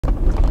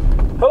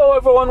Hello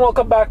everyone,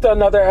 welcome back to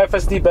another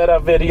FSD Beta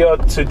video.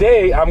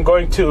 Today I'm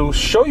going to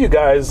show you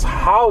guys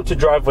how to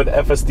drive with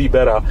FSD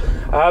Beta.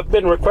 I've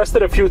been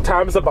requested a few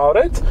times about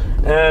it,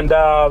 and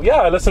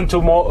yeah, I listen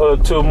to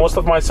most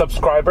of my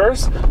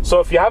subscribers. So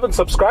if you haven't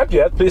subscribed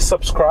yet, please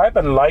subscribe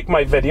and like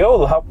my video.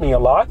 It'll help me a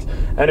lot.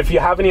 And if you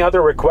have any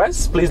other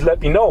requests, please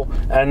let me know,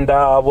 and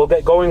we'll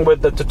get going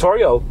with the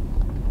tutorial.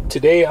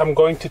 Today I'm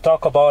going to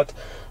talk about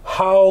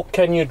how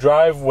can you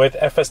drive with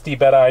FSD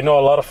Beta. I know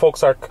a lot of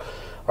folks are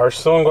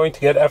soon going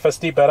to get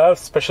FSD Beta,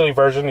 especially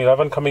version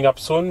 11 coming up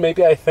soon.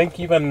 Maybe I think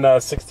even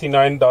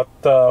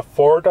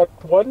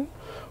 69.4.1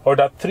 or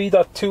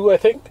 .3.2, I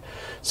think.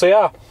 So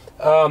yeah,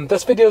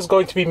 this video is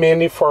going to be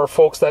mainly for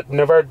folks that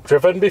never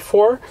driven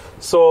before.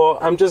 So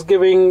I'm just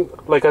giving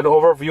like an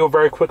overview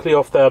very quickly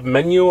of the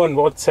menu and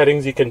what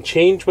settings you can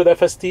change with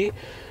FSD,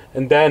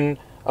 and then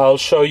I'll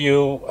show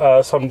you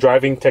some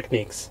driving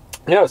techniques.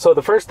 Yeah, so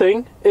the first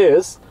thing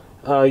is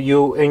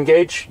you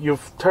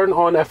turn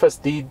on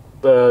FSD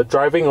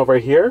driving over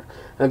here,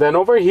 and then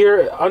over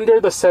here under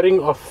the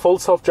setting of full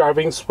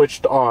self-driving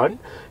switched on,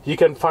 you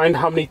can find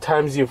how many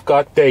times you've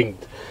got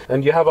dinged,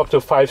 and you have up to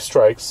 5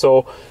 strikes.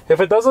 So if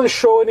it doesn't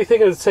show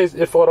anything, it says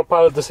if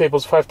autopilot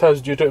disables 5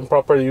 times due to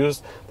improper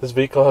use, this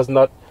vehicle has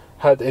not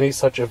had any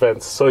such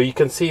events. So you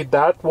can see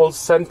that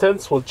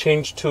sentence will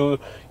change to,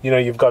 you know,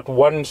 you've got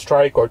 1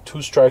 strike or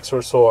 2 strikes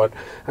or so on.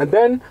 And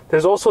then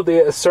there's also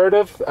the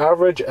assertive,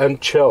 average,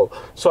 and chill.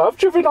 So I've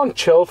driven on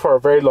chill for a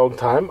very long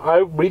time. I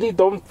really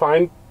don't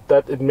find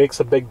that it makes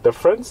a big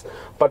difference,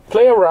 but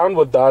play around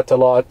with that a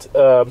lot.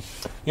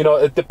 You know,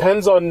 it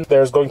depends on,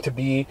 there's going to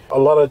be a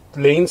lot of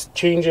lanes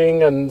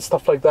changing and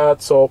stuff like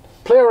that, so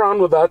play around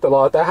with that a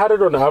lot. I had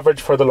it on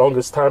average for the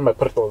longest time. I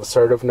put it on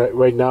assertive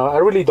right now. I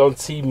really don't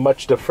see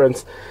much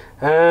difference.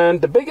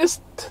 And the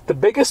biggest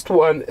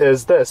one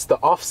is this, the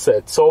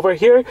offset. So over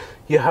here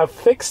you have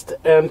fixed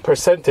and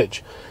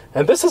percentage,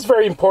 and this is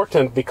very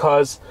important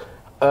because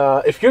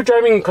if you're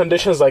driving in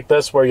conditions like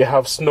this where you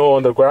have snow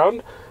on the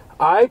ground,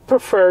 I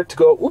prefer to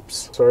go,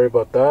 oops, sorry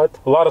about that,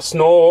 a lot of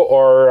snow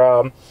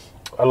or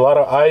a lot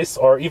of ice,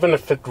 or even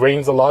if it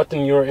rains a lot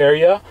in your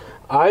area,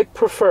 I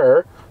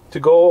prefer to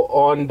go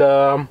on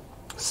the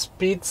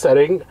speed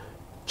setting,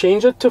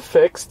 change it to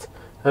fixed,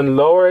 and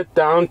lower it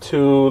down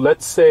to,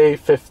 let's say,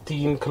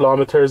 15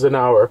 kilometers an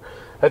hour.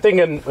 I think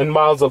in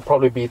miles it'll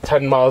probably be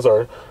 10 miles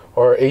or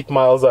 8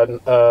 miles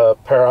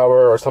per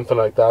hour or something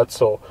like that.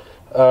 So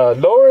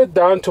lower it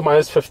down to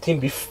minus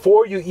 15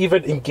 before you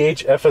even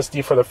engage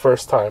FSD for the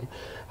first time.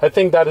 I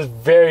think that is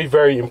very,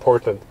 very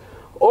important.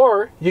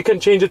 Or you can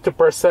change it to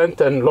percent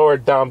and lower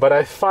it down, but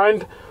I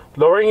find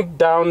lowering it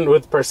down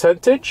with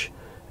percentage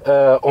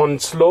on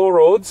slow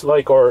roads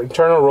or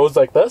internal roads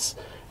like this,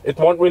 it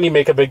won't really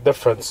make a big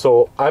difference.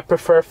 So I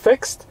prefer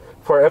fixed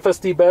for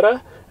FSD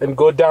Beta and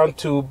go down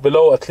to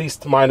below at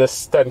least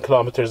minus 10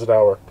 kilometers an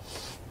hour.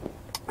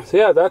 So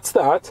yeah, that's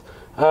that.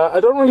 I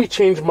don't really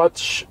change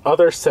much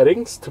other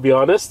settings, to be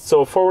honest.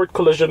 So forward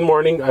collision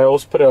warning, I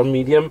always put it on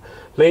medium.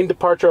 Lane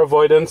departure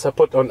avoidance, I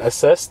put on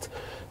assist.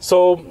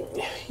 So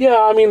yeah,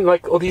 I mean,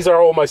 like, these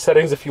are all my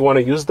settings if you want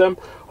to use them,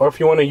 or if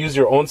you want to use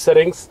your own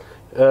settings,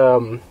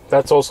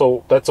 that's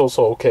also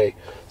okay.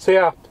 So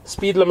yeah,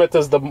 speed limit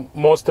is the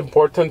most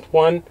important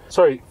one.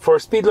 Sorry, for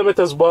speed limit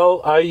as well,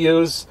 I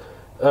use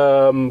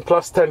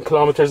plus 10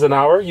 kilometers an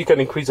hour. You can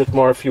increase it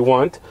more if you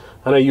want,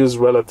 and I use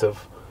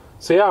relative.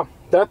 So yeah,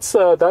 that's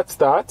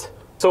that.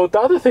 So the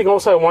other thing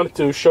also I wanted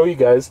to show you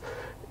guys,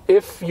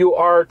 if you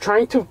are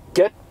trying to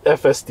get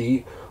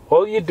FSD,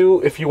 all you do,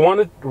 if you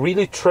want to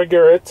really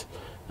trigger it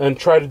and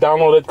try to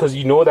download it because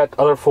you know that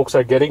other folks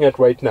are getting it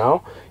right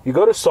now, you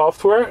go to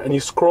software and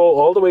you scroll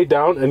all the way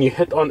down and you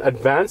hit on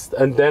advanced,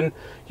 and then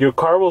your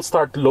car will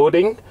start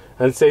loading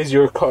and says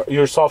your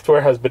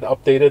software has been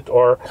updated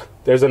or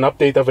there's an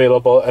update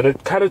available, and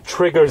it kind of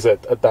triggers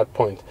it at that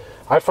point.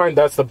 I find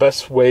that's the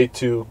best way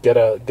to get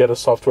a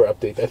software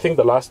update. I think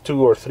the last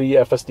 2 or 3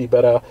 FSD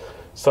Beta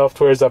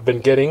softwares I've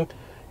been getting,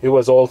 it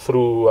was all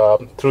through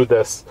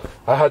this.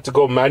 I had to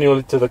go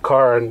manually to the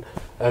car and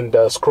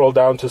scroll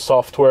down to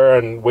software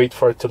and wait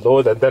for it to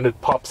load, and then it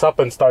pops up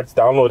and starts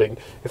downloading.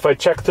 If I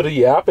check to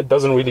the app, it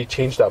doesn't really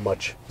change that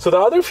much. So the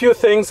other few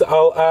things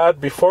I'll add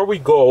before we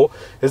go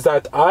is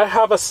that I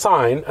have a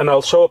sign, and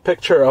I'll show a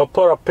picture. I'll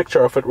put a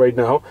picture of it right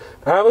now.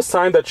 I have a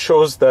sign that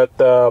shows that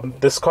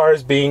this car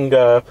is being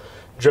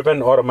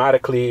driven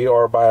automatically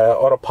or by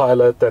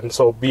autopilot, and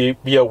so be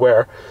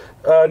aware.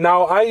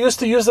 Now, I used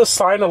to use this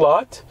sign a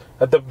lot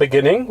at the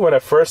beginning when I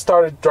first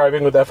started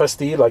driving with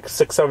FSD, like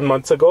 6-7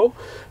 months ago,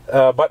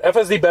 but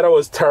FSD Beta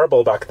was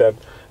terrible back then.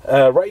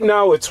 Right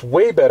now it's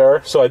way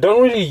better, so I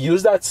don't really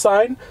use that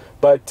sign,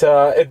 but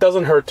it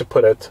doesn't hurt to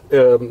put it.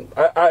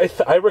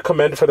 I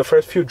recommend for the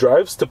first few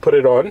drives to put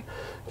it on,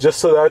 just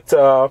so that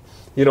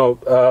you know,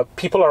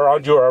 people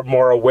around you are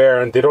more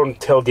aware and they don't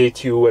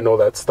tailgate you and all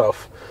that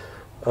stuff.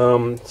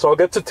 So I'll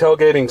get to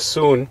tailgating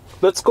soon.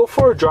 Let's go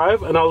for a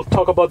drive, and I'll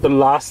talk about the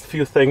last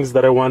few things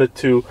that I wanted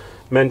to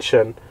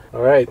mention.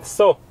 All right,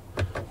 so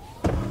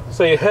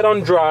you hit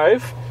on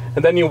drive,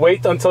 and then you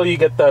wait until you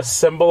get the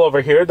symbol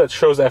over here that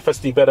shows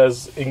FSD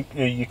Beta's,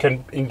 you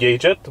can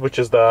engage it, which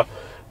is the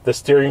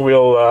steering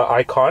wheel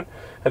icon,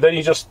 and then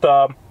you just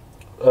I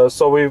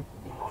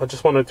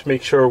just wanted to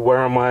make sure, where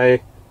am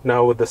I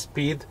now with the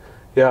speed?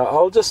 Yeah,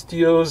 I'll just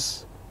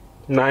use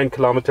 9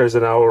 kilometers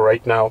an hour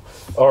right now,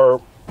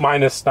 or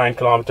minus 9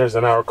 kilometers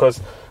an hour, because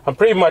I'm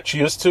pretty much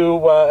used to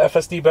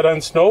FSD Beta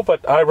in snow,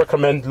 but I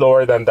recommend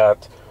lower than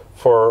that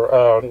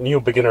for new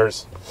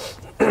beginners.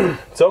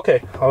 So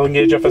okay, I'll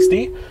engage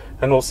FSD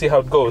and we'll see how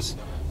it goes.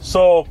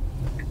 So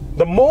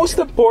the most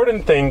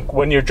important thing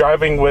when you're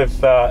driving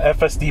with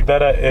FSD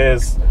Beta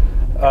is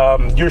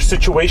your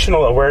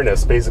situational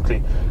awareness,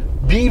 basically.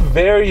 Be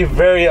very,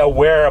 very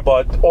aware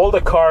about all the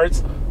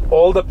cars,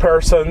 all the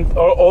person,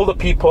 all the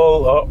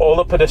people, all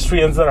the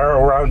pedestrians that are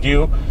around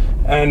you,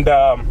 and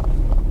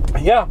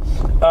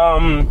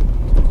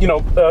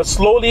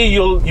slowly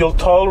your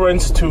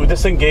tolerance to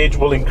disengage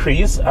will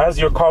increase as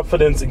your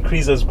confidence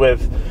increases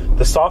with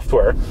the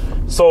software.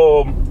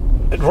 So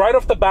right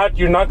off the bat,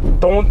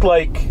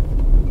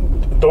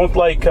 don't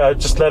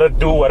just let it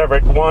do whatever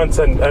it wants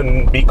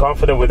and be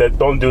confident with it.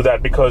 Don't do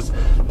that, because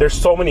there's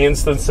so many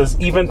instances,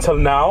 even till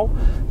now,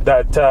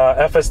 that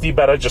FSD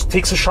Beta just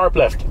takes a sharp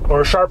left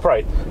or a sharp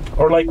right,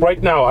 or like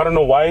right now, I don't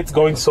know why it's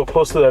going so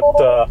close to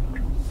that.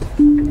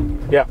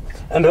 Yeah.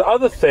 And the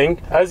other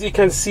thing, as you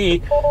can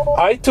see,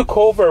 I took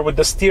over with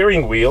the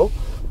steering wheel,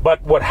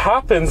 but what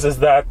happens is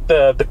that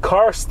the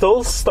car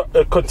still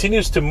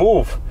continues to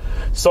move.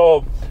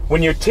 So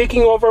when you're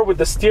taking over with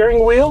the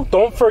steering wheel,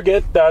 don't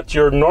forget that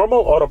your normal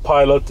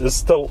autopilot is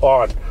still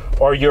on,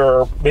 or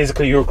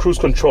basically your cruise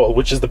control,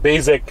 which is the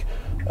basic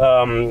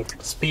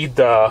speed,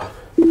 what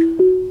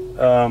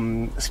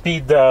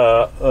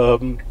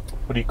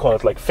do you call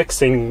it, like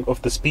fixing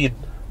of the speed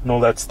and all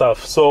that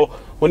stuff. So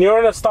when you're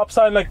on a stop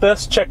sign like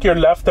this, check your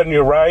left and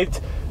your right,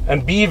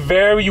 and be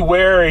very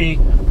wary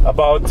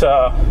about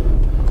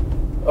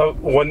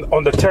when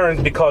on the turns,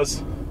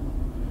 because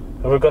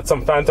we've got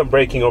some phantom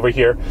braking over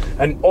here.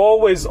 And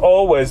always,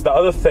 the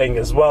other thing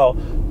as well,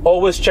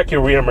 always check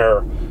your rear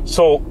mirror.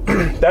 So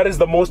that is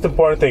the most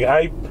important thing.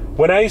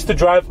 When I used to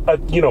drive,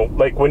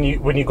 like when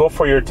you go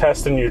for your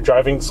test and you're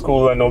driving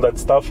school and all that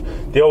stuff,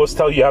 they always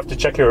tell you have to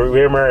check your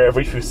rear mirror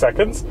every few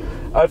seconds.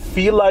 I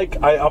feel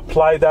like I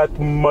apply that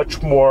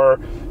much more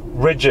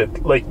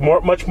rigid, like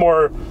much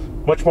more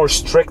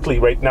strictly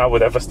right now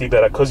with FSD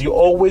Beta, because you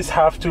always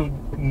have to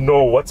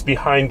know what's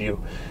behind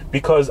you,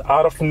 because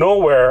out of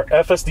nowhere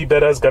FSD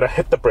Beta is gonna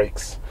hit the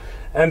brakes.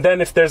 And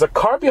then if there's a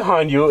car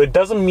behind you, it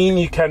doesn't mean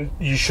you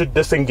should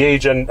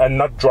disengage and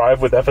not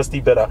drive with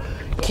FSD Beta.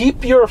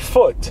 Keep your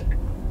foot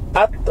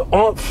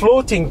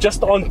floating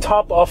just on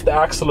top of the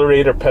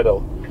accelerator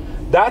pedal.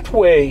 That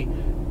way,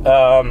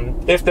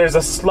 if there's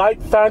a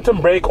slight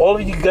phantom brake, all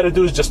you gotta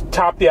do is just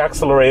tap the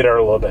accelerator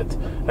a little bit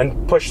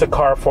and push the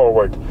car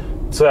forward,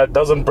 so that it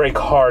doesn't brake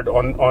hard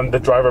on the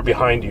driver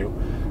behind you.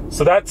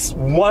 So that's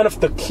one of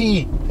the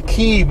key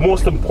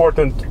most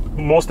important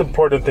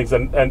things,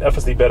 and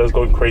FSD Beta is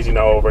going crazy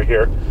now over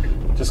here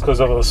just because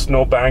of a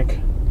snowbank.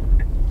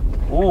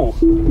 Ooh,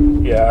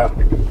 yeah.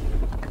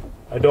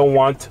 I don't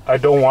want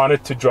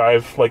it to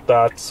drive like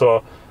that,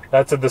 so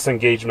that's a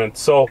disengagement.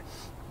 So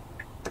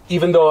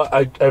even though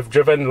I've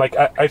driven, like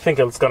I think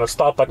it's gonna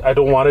stop, but I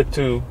don't want it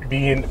to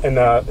be in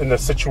a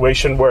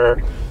situation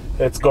where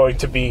it's going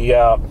to be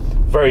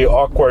very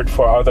awkward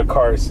for other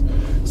cars.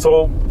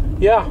 So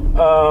yeah,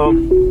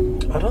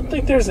 I don't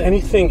think there's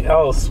anything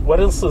else. What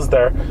else is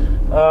there?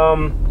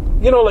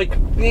 Like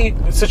the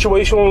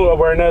situational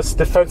awareness,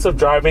 defensive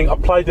driving.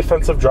 Apply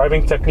defensive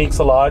driving techniques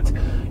a lot.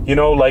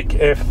 Like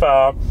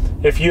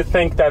if you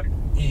think that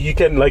you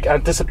can like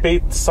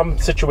anticipate some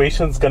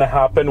situations gonna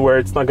happen where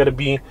it's not gonna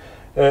be,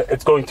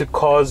 it's going to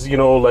cause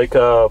like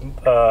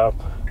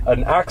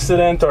an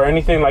accident or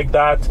anything like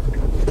that.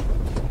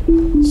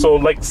 So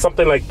like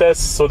something like this,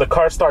 so the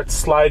car starts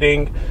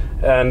sliding,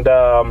 and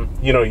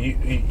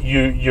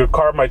your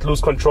car might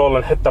lose control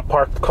and hit the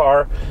parked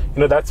car.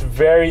 That's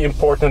very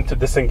important to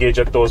disengage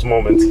at those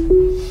moments.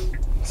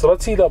 So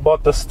let's see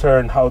about this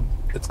turn, how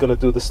it's gonna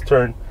do this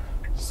turn.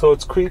 So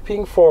it's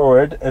creeping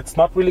forward. It's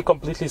not really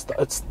completely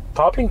it's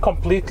stopping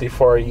completely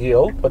for a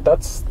yield, but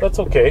that's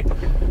okay.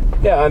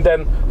 Yeah, and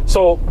then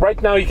so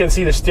right now you can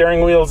see the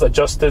steering wheel's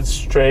adjusted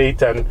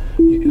straight, and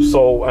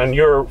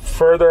you're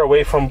further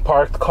away from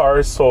parked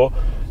cars, so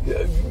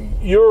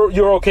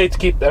you're okay to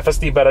keep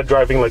FSD Beta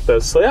driving like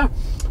this. So yeah,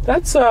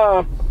 that's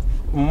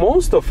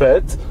most of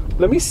it.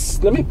 Let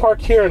me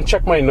park here and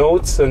check my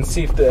notes and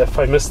see if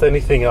I missed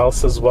anything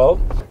else as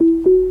well.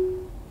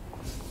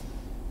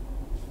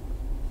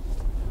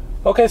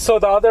 Okay, so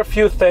the other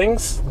few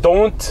things,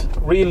 don't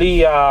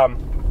really,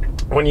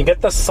 when you get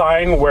the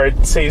sign where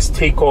it says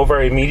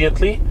Takeover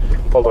immediately,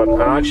 hold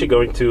on, I'm actually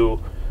going to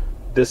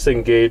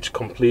disengage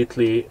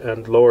completely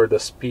and lower the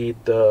speed,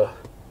 lower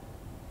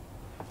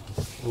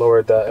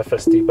the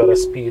FSD Beta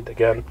speed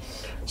again.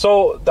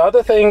 So the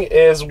other thing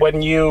is,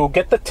 when you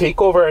get the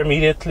Takeover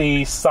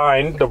immediately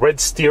sign, the red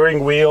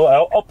steering wheel,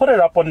 I'll put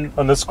it up on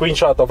the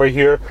screenshot over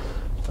here,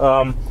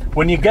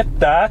 When you get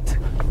that,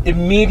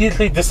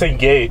 immediately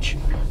disengage.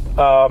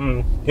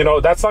 You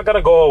know, that's not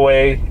gonna go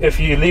away. If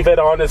you leave it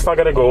on, it's not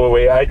gonna go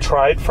away. I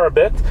tried for a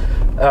bit.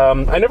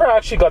 I never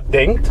actually got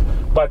dinged,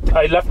 but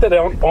I left it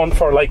on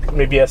for like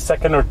maybe a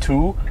second or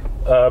two,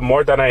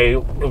 more than I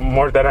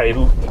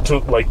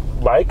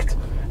liked,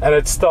 and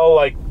it still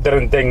like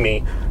didn't ding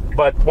me.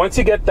 But once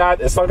you get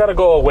that, it's not gonna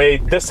go away.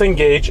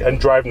 Disengage and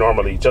drive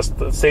normally. Just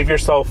save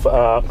yourself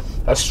a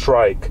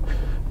strike.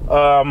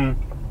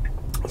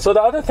 So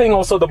the other thing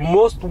also,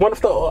 one of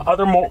the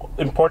other more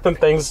important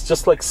things,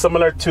 just like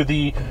similar to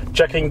the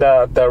checking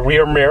the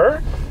rear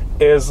mirror,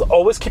 is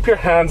always keep your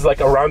hands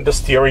like around the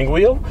steering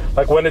wheel.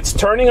 Like when it's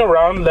turning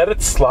around, let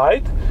it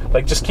slide.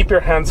 Like just keep your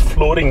hands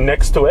floating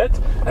next to it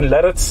and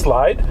let it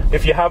slide.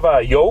 If you have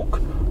a yoke,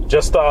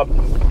 just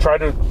try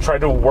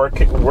to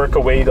work a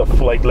way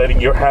of like letting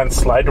your hands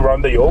slide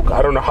around the yoke.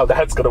 I don't know how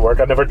that's gonna work.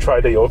 I never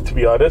tried a yoke, to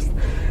be honest.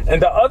 And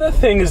the other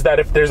thing is that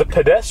if there's a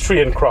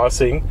pedestrian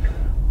crossing,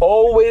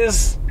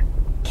 always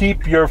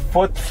keep your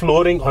foot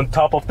floating on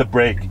top of the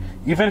brake.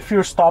 Even if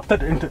you're stopped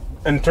at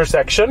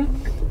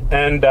intersection,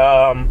 and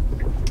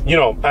you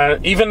know,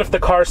 even if the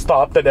car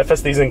stopped and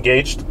FSD is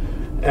engaged,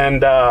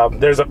 and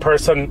there's a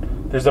person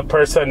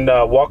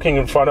walking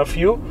in front of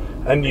you,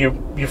 and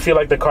you feel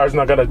like the car's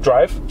not gonna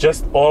drive,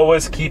 just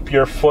always keep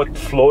your foot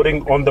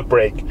floating on the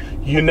brake.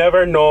 You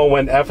never know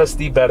when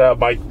FSD Beta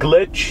might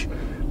glitch.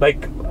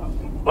 Like,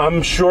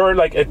 I'm sure,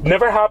 like, it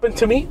never happened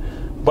to me,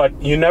 but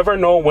you never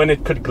know when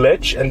it could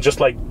glitch and just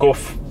like go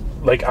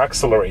like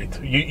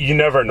accelerate. You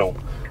never know.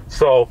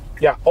 So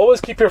yeah,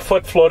 always keep your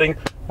foot floating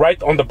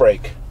right on the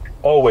brake,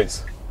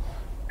 always.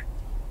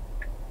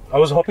 I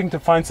was hoping to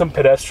find some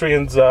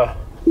pedestrians.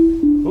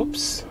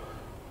 Oops,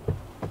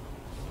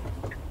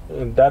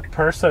 and that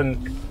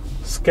person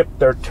skipped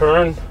their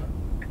turn.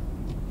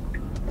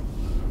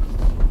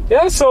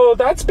 Yeah, so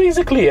that's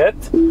basically it.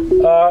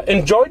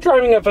 Enjoy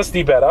driving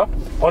FSD Beta.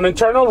 On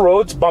internal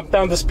roads, bump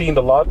down the speed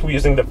a lot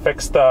using the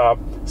fixed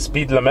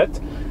speed limit.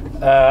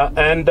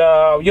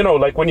 You know,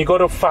 like when you go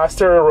to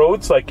faster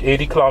roads, like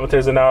 80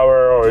 kilometers an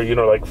hour, or, you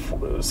know, like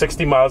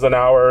 60 miles an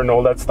hour and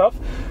all that stuff,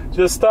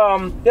 just,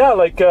 yeah,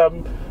 like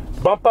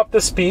bump up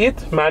the speed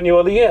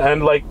manually,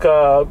 and like,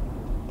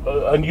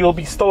 and you'll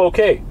be still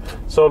okay.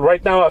 So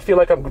right now I feel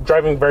like I'm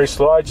driving very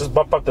slow. I just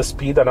bump up the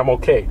speed and I'm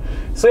okay.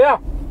 So yeah.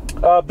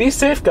 Be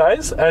safe,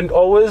 guys, and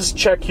always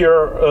check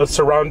your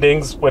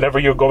surroundings whenever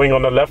you're going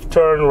on a left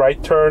turn,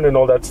 right turn, and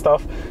all that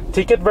stuff.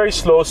 Take it very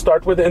slow.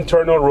 Start with the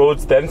internal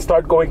roads, then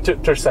start going to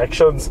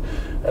intersections,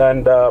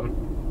 and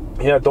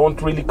yeah, don't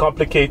really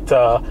complicate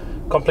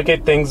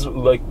things,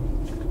 like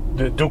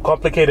do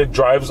complicated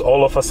drives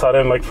all of a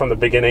sudden, like from the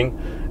beginning,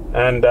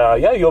 and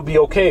yeah, you'll be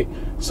okay.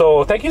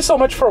 So thank you so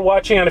much for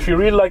watching, and if you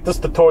really like this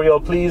tutorial,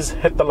 please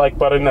hit the like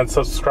button and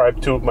subscribe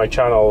to my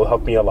channel. It'll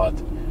help me a lot.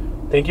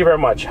 Thank you very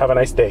much. Have a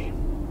nice day.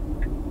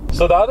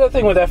 So the other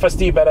thing with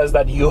FSD Beta is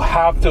that you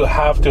have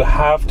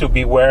to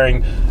be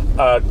wearing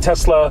a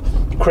Tesla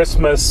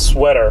Christmas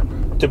sweater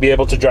to be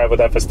able to drive with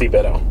FSD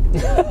Beta.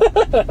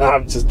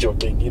 I'm just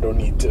joking. You don't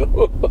need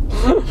to.